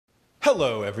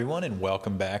Hello, everyone, and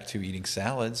welcome back to Eating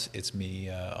Salads. It's me,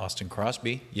 Austin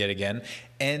Crosby, yet again.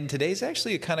 And today's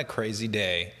actually a kind of crazy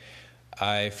day.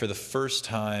 For the first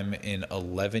time in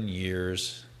 11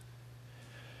 years,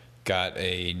 got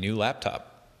a new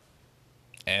laptop.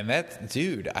 And I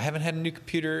haven't had a new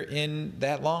computer in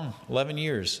that long, 11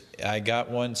 years. I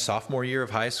got one sophomore year of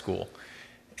high school,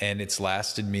 and it's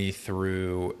lasted me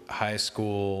through high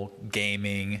school,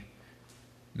 gaming,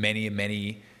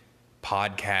 many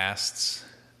podcasts,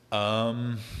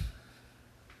 film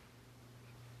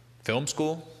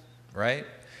school, right?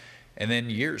 And then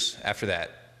years after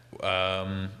that.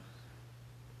 A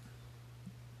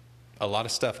lot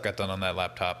of stuff got done on that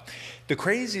laptop. The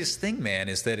craziest thing, man,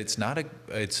 is that it's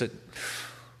a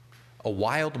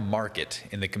wild market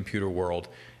in the computer world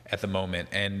at the moment.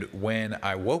 And when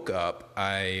I woke up,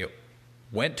 I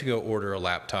went to go order a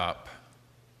laptop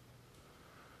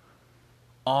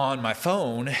on my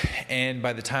phone, and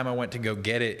by the time I went to go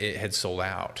get it, it had sold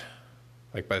out.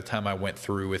 Like, by the time I went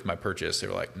through with my purchase, they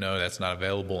were like, no, that's not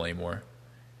available anymore.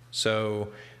 So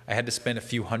I had to spend a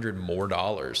few $100 more.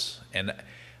 And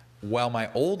while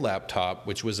my old laptop,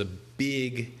 which was a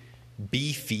big,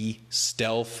 beefy,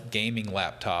 stealth gaming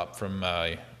laptop from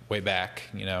way back,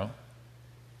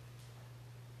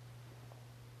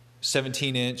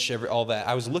 17-inch, all that,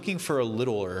 I was looking for a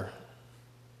littler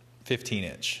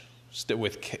 15-inch.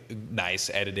 With nice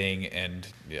editing and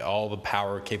all the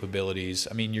power capabilities.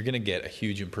 I mean, you're going to get a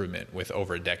huge improvement with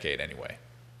over a decade anyway.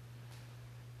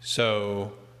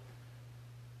 So,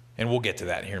 and we'll get to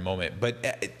that here in a moment. But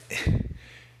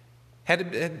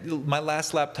my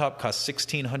last laptop cost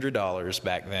 $1,600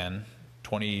 back then,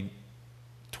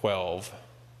 2012,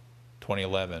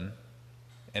 2011.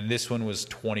 And this one was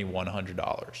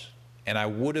 $2,100. And I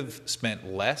would have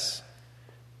spent less.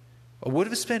 I would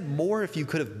have spent more if you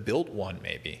could have built one,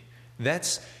 maybe.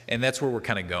 That's where we're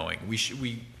kind of going.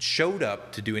 We showed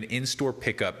up to do an in-store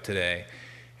pickup today,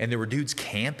 and there were dudes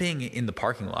camping in the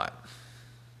parking lot.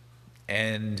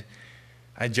 And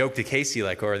I joked to Casey,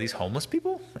 like, oh, are these homeless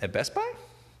people at Best Buy?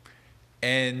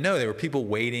 And no, there were people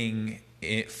waiting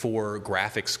for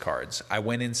graphics cards. I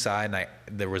went inside, and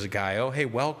there was a guy, oh, hey,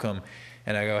 welcome.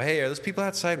 And I go, hey, are those people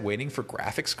outside waiting for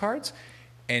graphics cards?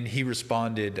 And he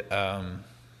responded,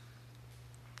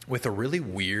 with a really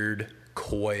weird,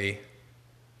 coy,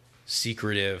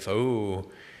 secretive, I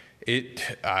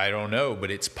don't know,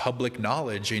 but it's public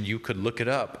knowledge and you could look it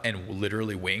up, and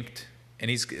literally winked. And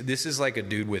this is like a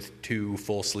dude with two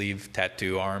full sleeve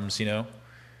tattoo arms, a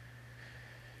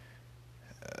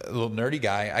little nerdy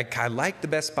guy. I like the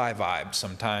Best Buy vibe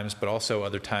sometimes, but also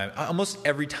other times, almost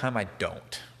every time I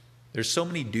don't. There's so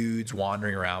many dudes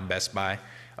wandering around Best Buy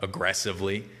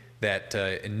aggressively that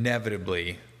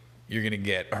inevitably you're going to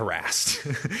get harassed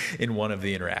in one of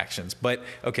the interactions. But,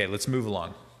 okay, let's move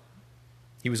along.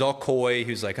 He was all coy.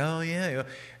 He was like, oh, yeah.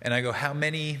 And I go, how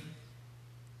many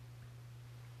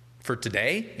for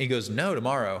today? He goes, no,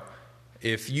 tomorrow.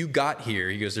 If you got here,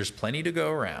 he goes, there's plenty to go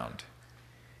around.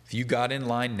 If you got in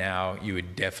line now, you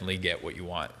would definitely get what you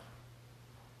want.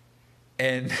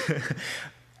 And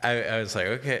I was like,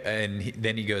 okay. And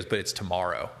then he goes, but it's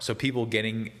tomorrow. So people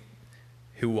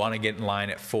who want to get in line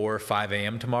at 4 or 5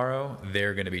 a.m. tomorrow,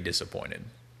 they're going to be disappointed.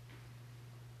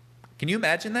 Can you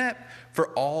imagine that? For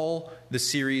all the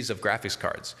series of graphics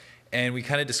cards. And we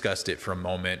kind of discussed it for a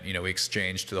moment. We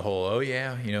exchanged the whole,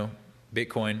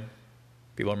 Bitcoin.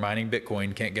 People are mining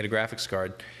Bitcoin, can't get a graphics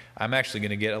card. I'm actually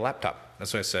going to get a laptop.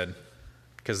 That's what I said.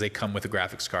 Because they come with a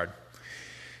graphics card.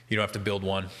 You don't have to build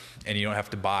one. And you don't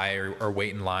have to buy or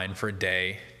wait in line for a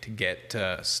day to get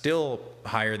still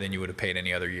higher than you would have paid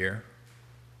any other year.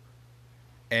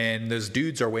 And those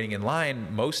dudes are waiting in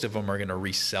line. Most of them are going to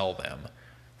resell them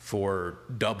for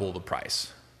double the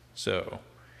price. So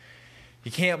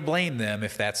you can't blame them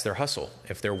if that's their hustle.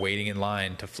 If they're waiting in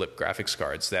line to flip graphics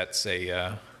cards, that's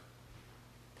a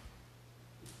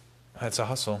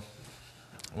hustle.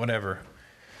 Whatever.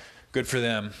 Good for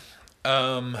them.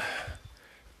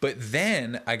 But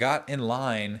then I got in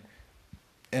line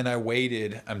and I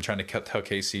waited. I'm trying to tell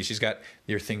Casey. She's got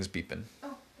your things beeping.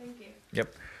 Oh, thank you.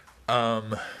 Yep.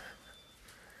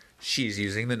 She's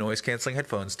using the noise-canceling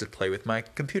headphones to play with my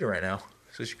computer right now,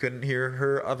 so she couldn't hear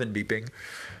her oven beeping.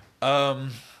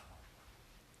 I'm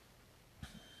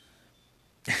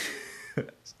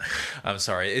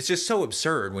sorry. It's just so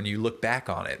absurd when you look back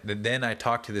on it. Then I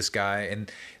talked to this guy, and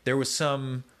there was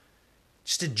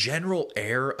just a general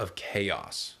air of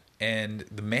chaos. And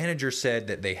the manager said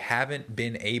that they haven't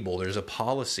been able, there's a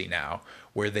policy now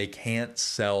where they can't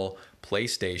sell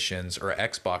PlayStations or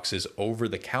Xboxes over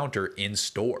the counter in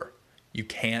store. You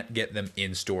can't get them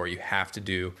in store. You have to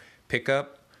do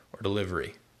pickup or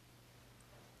delivery.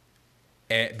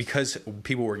 because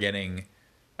people were getting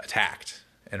attacked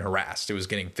and harassed. It was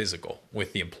getting physical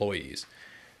with the employees.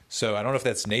 So I don't know if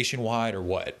that's nationwide or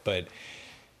what, but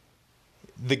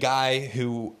the guy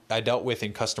who I dealt with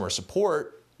in customer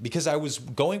support, because I was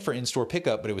going for in-store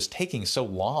pickup, but it was taking so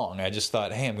long, I just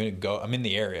thought, hey, I'm going to go. I'm in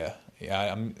the area.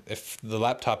 If the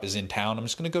laptop is in town, I'm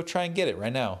just going to go try and get it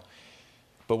right now.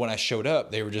 But when I showed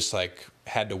up, they were just like,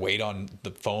 had to wait on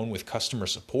the phone with customer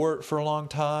support for a long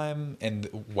time. And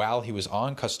while he was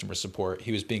on customer support,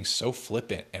 he was being so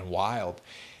flippant and wild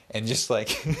and just like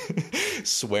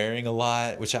swearing a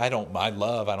lot, which I don't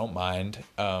mind.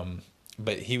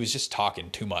 But he was just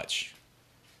talking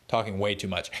way too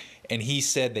much. And he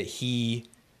said that he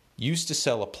used to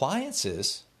sell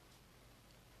appliances,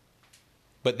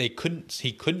 but he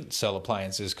couldn't sell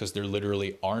appliances because there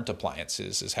literally aren't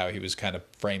appliances, is how he was kind of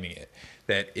framing it.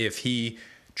 That if he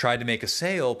tried to make a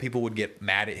sale, people would get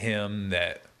mad at him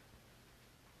that,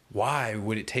 why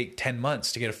would it take 10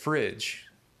 months to get a fridge?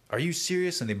 Are you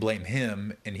serious? And they blame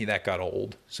him, and that got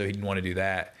old, so he didn't want to do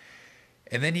that.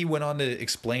 And then he went on to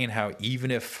explain how even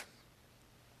if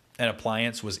an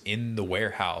appliance was in the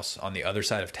warehouse on the other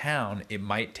side of town, it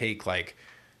might take like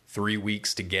 3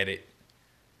 weeks to get it,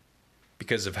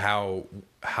 because of how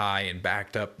high and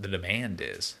backed up the demand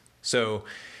is. So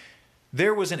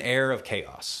there was an air of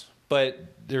chaos,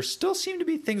 but there still seemed to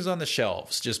be things on the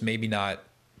shelves, just maybe not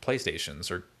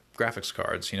PlayStations or graphics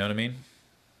cards, you know what I mean?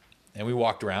 And we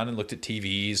walked around and looked at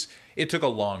TVs. It took a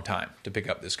long time to pick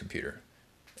up this computer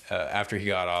after he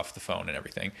got off the phone and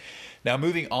everything. Now,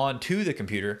 moving on to the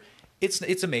computer,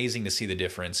 it's amazing to see the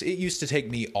difference. It used to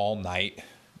take me all night,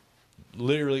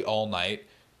 literally all night,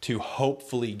 to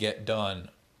hopefully get done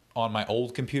on my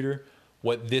old computer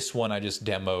what this one I just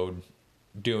demoed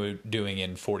doing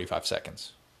in 45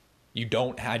 seconds. I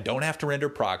don't have to render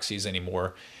proxies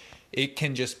anymore. It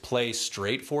can just play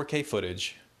straight 4K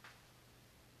footage,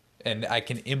 and I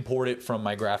can import it from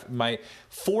my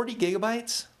 40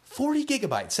 gigabytes. 40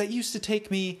 gigabytes. That used to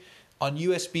take me on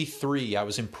USB 3. I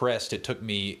was impressed. It took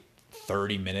me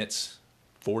 30 minutes,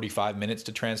 45 minutes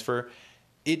to transfer.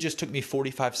 It just took me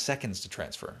 45 seconds to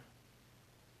transfer.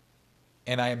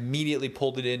 And I immediately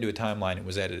pulled it into a timeline and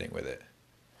was editing with it,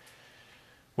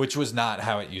 which was not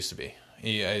how it used to be.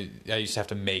 I used to have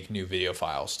to make new video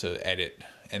files to edit,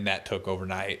 and that took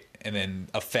overnight. And then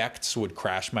effects would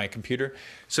crash my computer.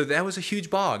 So that was a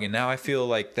huge bog, and now I feel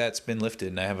like that's been lifted,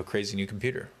 and I have a crazy new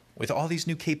computer with all these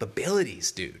new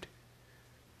capabilities, dude.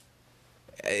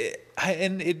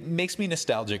 And it makes me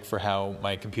nostalgic for how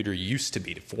my computer used to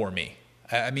be for me.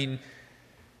 I mean,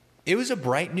 it was a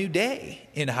bright new day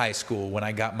in high school when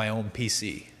I got my own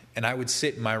PC, and I would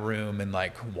sit in my room and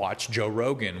like watch Joe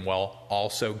Rogan while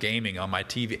also gaming on my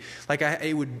TV. Like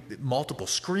it would multiple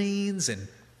screens and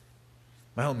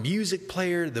my own music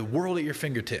player, the world at your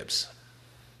fingertips.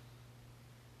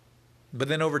 But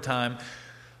then over time,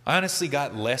 I honestly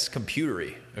got less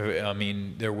computery. I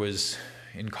mean, there was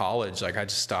in college, like I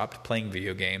just stopped playing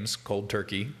video games, cold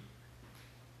turkey.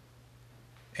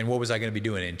 And what was I going to be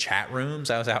doing in chat rooms?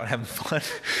 I was out having fun.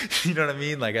 You know what I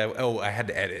mean? Like, I had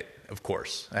to edit. Of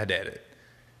course, I had to edit.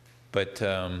 But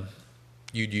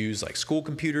you'd use like school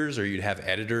computers, or you'd have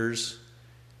editors.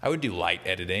 I would do light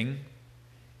editing.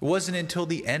 It wasn't until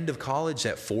the end of college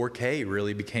that 4K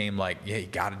really became like, yeah, you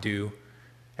got to do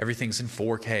everything's in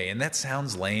 4K. And that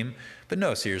sounds lame, but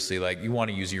no, seriously, like you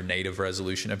want to use your native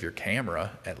resolution of your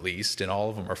camera at least, and all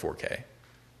of them are 4K.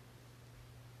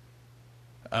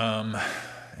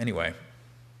 Anyway,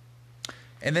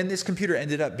 and then this computer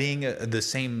ended up being the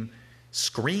same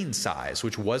screen size,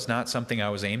 which was not something I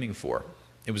was aiming for.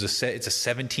 It's a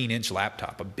 17-inch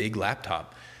laptop, a big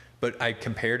laptop, but I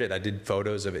compared it. I did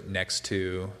photos of it next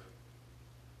to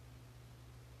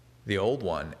the old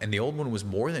one, and the old one was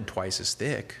more than twice as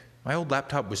thick. My old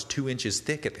laptop was 2 inches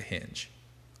thick at the hinge,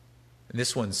 and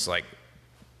this one's like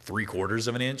 3/4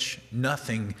 of an inch.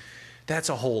 Nothing. That's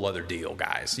a whole other deal,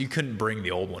 guys. You couldn't bring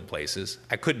the old one places.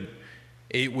 I couldn't.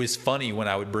 It was funny when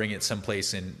I would bring it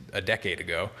someplace in a decade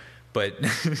ago, but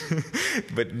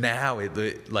but now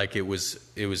it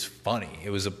was funny.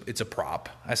 It's a prop.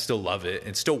 I still love it.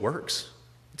 It still works.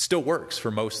 It still works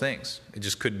for most things. It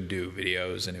just couldn't do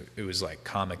videos, and it was like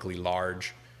comically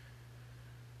large.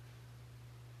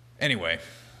 Anyway,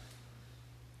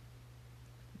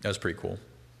 that was pretty cool.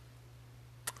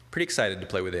 Pretty excited to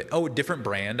play with it. Oh, a different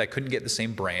brand. I couldn't get the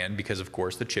same brand because, of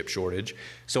course, the chip shortage.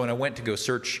 So when I went to go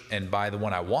search and buy the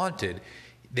one I wanted,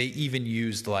 they even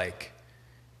used like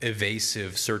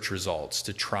evasive search results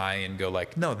to try and go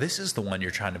like, no, this is the one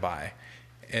you're trying to buy.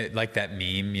 Like that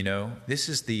meme, you know, this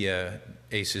is the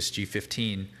Asus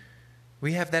G15.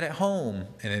 We have that at home.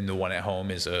 And then the one at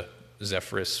home is a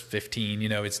Zephyrus 15.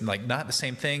 It's like not the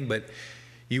same thing, but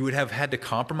you would have had to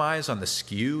compromise on the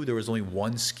SKU. There was only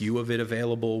one SKU of it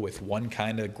available with one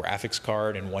kind of graphics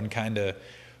card and one kind of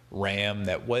RAM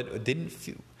that didn't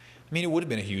feel. I mean, it would have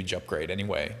been a huge upgrade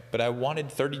anyway, but I wanted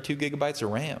 32 gigabytes of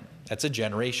RAM. That's a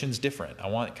generation's different. I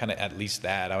want kind of at least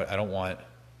that. I don't want,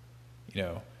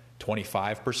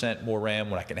 25% more RAM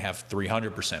when I can have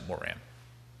 300% more RAM.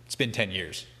 It's been 10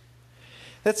 years.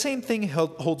 That same thing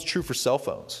holds true for cell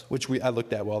phones, which I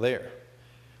looked at while there.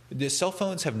 The cell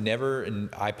phones have never,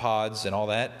 and iPods and all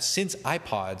that, since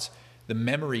iPods, the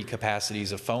memory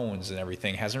capacities of phones and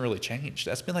everything hasn't really changed.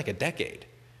 That's been like a decade.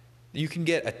 You can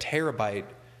get a terabyte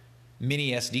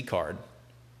mini SD card,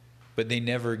 but they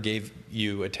never gave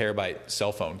you a terabyte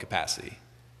cell phone capacity.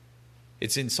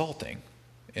 It's insulting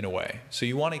in a way. So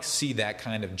you want to see that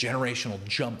kind of generational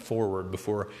jump forward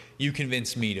before you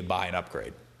convince me to buy an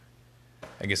upgrade,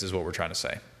 I guess is what we're trying to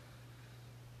say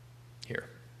here.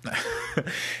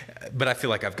 But I feel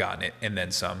like I've gotten it and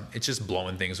then some. It's just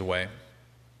blowing things away.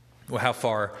 Well, how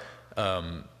far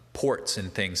ports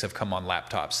and things have come on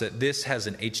laptops. That this has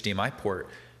an HDMI port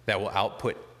that will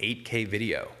output 8K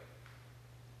video.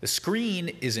 The screen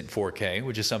isn't 4K,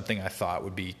 which is something I thought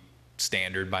would be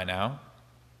standard by now.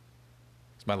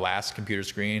 My last computer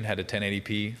screen had a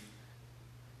 1080p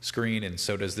screen, and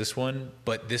so does this one.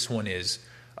 But this one is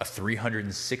a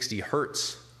 360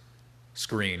 hertz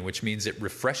screen, which means it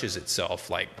refreshes itself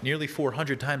like nearly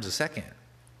 400 times a second.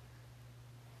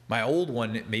 My old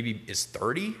one maybe is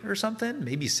 30 or something,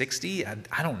 maybe 60.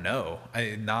 I don't know.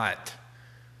 Not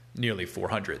nearly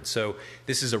 400. So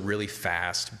this is a really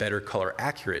fast, better color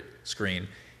accurate screen.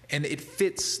 And it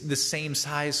fits the same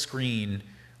size screen,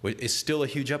 which is still a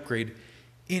huge upgrade,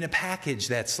 in a package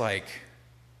that's like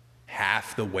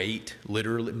half the weight,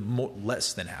 literally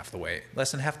less than half the weight.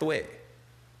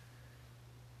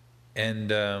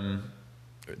 And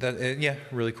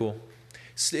really cool.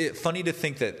 Funny to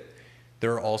think that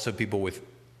there are also people with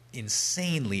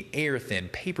insanely air thin,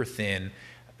 paper thin,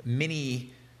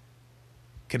 mini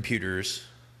computers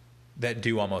that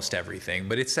do almost everything.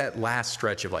 But it's that last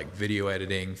stretch of like video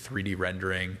editing, 3D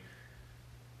rendering,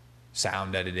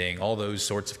 sound editing, all those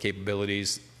sorts of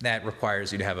capabilities that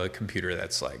requires you to have a computer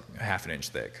that's like half an inch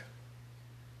thick.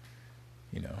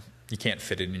 You can't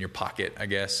fit it in your pocket, I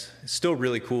guess. It's still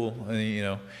really cool.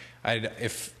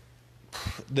 If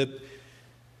the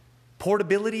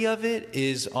portability of it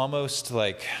is almost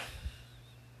like,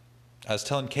 I was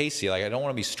telling Casey, like I don't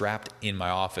want to be strapped in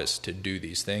my office to do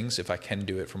these things if I can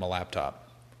do it from a laptop.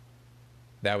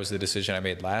 That was the decision I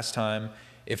made last time.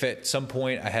 If at some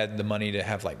point I had the money to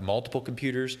have like multiple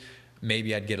computers,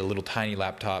 maybe I'd get a little tiny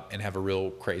laptop and have a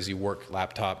real crazy work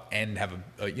laptop and have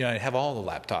I'd have all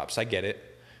the laptops. I get it.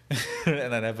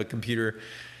 And I'd have a computer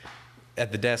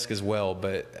at the desk as well.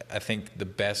 But I think the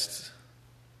best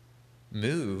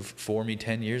move for me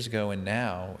 10 years ago and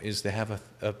now is to have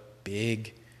a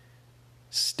big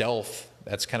stealth.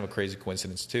 That's kind of a crazy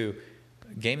coincidence too.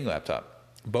 Gaming laptop.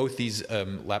 Both these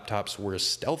laptops were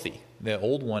stealthy. The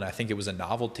old one, I think it was a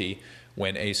novelty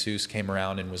when Asus came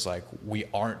around and was like, we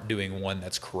aren't doing one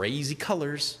that's crazy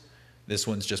colors. This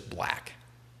one's just black.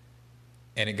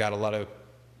 And it got a lot of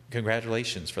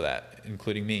congratulations for that,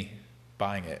 including me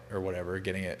buying it or whatever,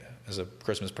 getting it as a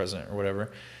Christmas present or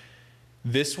whatever.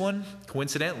 This one,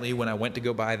 coincidentally, when I went to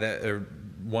go buy that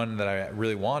one that I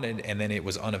really wanted and then it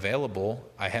was unavailable,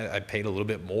 I paid a little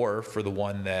bit more for the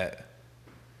one that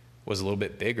was a little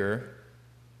bit bigger.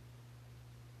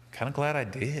 Kind of glad I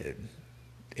did.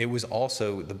 It was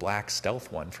also the black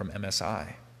stealth one from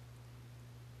MSI.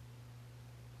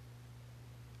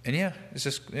 And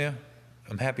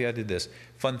I'm happy I did this.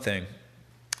 Fun thing.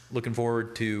 Looking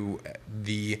forward to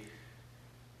the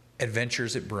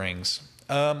adventures it brings.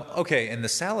 Okay, and the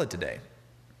salad today.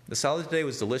 The salad today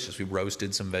was delicious. We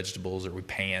roasted some vegetables, or we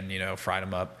fried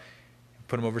them up,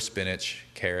 put them over spinach,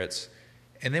 carrots,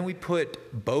 and then we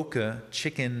put Boca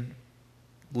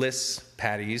chicken-less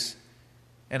patties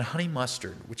and honey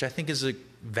mustard, which I think is a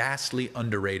vastly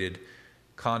underrated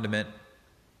condiment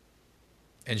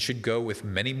and should go with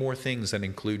many more things that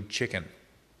include chicken.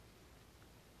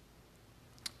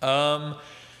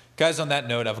 Guys, on that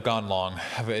note, I've gone long.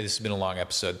 This has been a long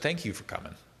episode. Thank you for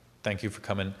coming.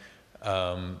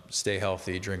 Stay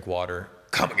healthy, drink water.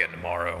 Come again tomorrow.